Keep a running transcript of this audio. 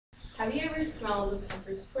have you ever smelled the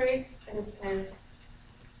pepper spray? And it's kind of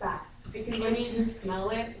bad because when you just smell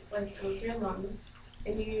it, it's like goes to your lungs,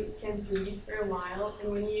 and you can breathe for a while.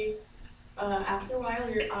 And when you after a while,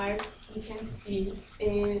 your eyes you can see,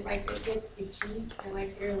 and like it gets itchy, and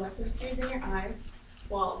like there are less of tears in your eyes.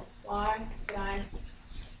 Well, why did I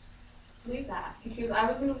believe that? Because I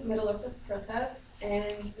was in the middle of a protest, and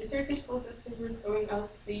the Turkish police officers were throwing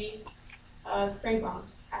us the spray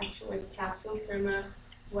bombs, actually capsules from a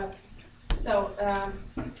weapon. So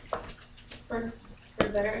for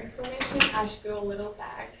better explanation, I should go a little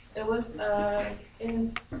back. It was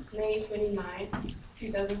in May 29,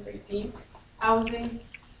 2013. I was in.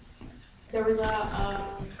 There was a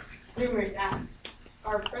rumor that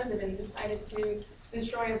our president decided to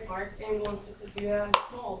destroy a park and wanted to do a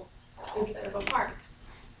mall instead of a park.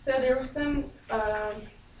 So there were some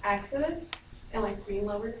activists and like green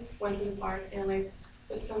lovers went to the park and like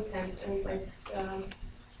put some tents and like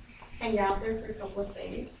hang out there for a couple of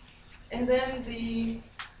days. And then the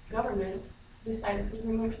government decided to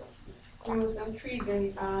remove some trees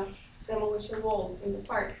and demolish a wall in the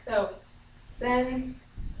park. So then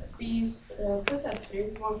these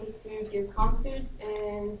protesters wanted to give concerts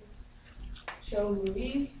and show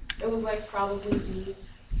movies. It was like probably the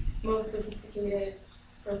most sophisticated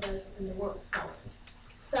protest in the world.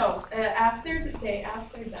 So after the day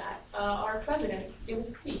after that, our president gave a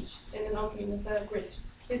speech in an opening with a bridge.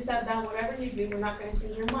 He said that whatever you do, we're not going to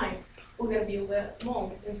change your mind. We're going to build a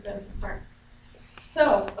mall instead of a park.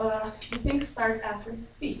 So the things start after his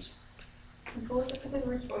speech. The police officers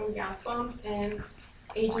were throwing gas bombs and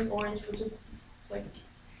Agent Orange, which is like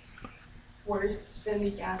worse than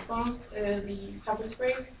the gas bomb, the pepper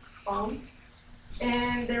spray bomb.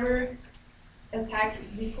 And they were the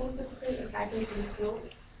police officers attacking the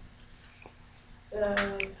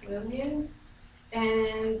civilians,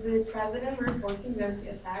 and the president were forcing them to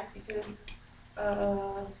attack because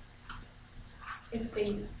if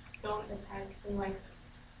they don't attack and like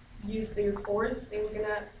use their force, they were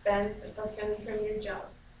gonna suspend them from their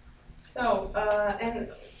jobs. So and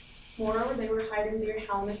moreover, they were hiding their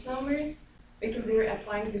helmet numbers because they were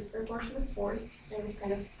applying disproportionate force and it was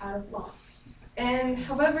kind of out of law. And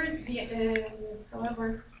however, the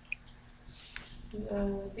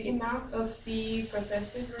amount of the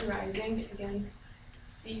protesters were rising against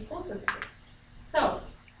the police officers. So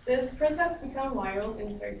this protest became viral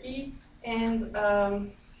in Turkey, and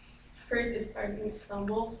first it started in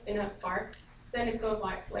Istanbul in a park, then it goes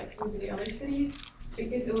like into the other cities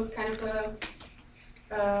because it was kind of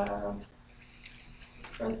a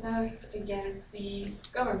protest against the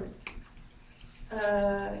government.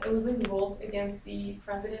 It was a revolt against the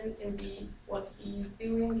president and what he's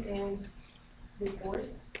doing and the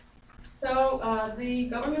force. So the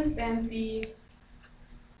government banned the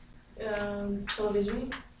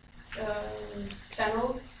television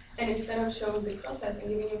channels, and instead of showing the protest and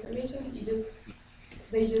giving information,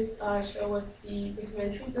 they just show us the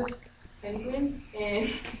documentaries of penguins and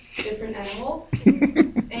different animals.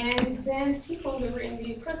 And then people who were in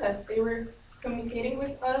the protest, they were communicating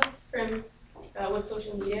with us from with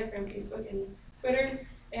social media, from Facebook and Twitter,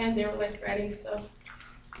 and they were like writing stuff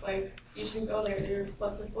like, you should go there, there are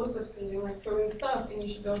lots of explosives, and they were like throwing stuff, and you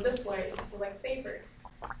should go this way, it's like safer.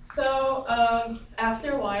 So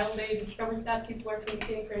after a while, they discovered that people are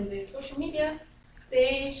communicating from the social media.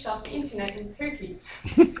 They shut the internet in Turkey.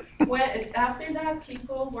 After that,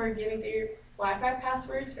 people were giving their Wi-Fi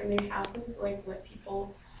passwords from their houses to like let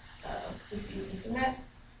people receive internet.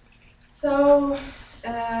 So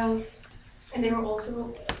and they were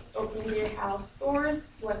also opening their house doors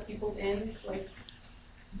to let people in, like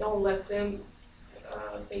don't let them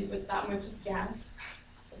face with that much gas,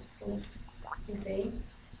 which is kind of insane.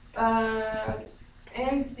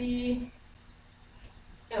 And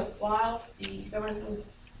while the government was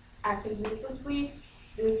acting ruthlessly,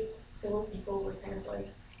 these civil people were kind of like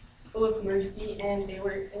full of mercy and they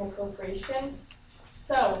were in a cooperation.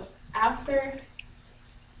 So after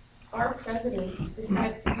our president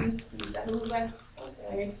decided to do a speech that was like,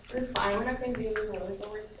 okay, we're fine, we're not going to do any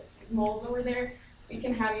malls over there, you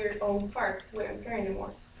can have your own park, we don't care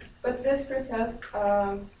anymore. But this protest,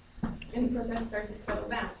 and the protest started to settle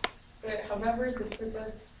down. But however, this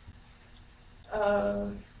protest there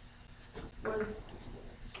was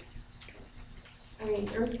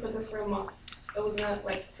a protest for a month. It was not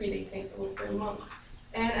like a 3-day thing, it was for a month.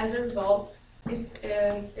 And as a result,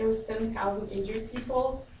 there was 7,000 injured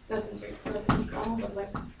people, not in Istanbul, but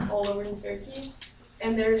like all over in Turkey.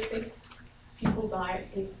 And there are 6 people died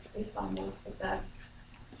in Istanbul with that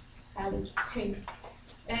savage pace.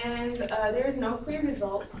 And there are no clear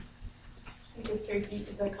results. because Turkey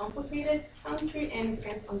is a complicated country and it's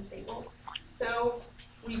kind of unstable. So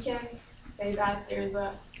we can say that there's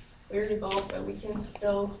a clear result, but we can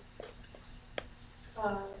still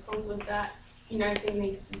conclude that uniting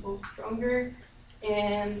makes people stronger,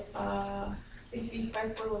 and if we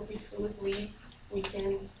fight for what we truly believe, we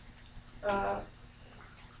can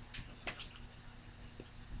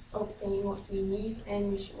obtain what we need,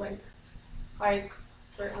 and we should fight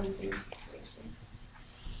for unfair situations.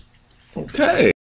 Okay.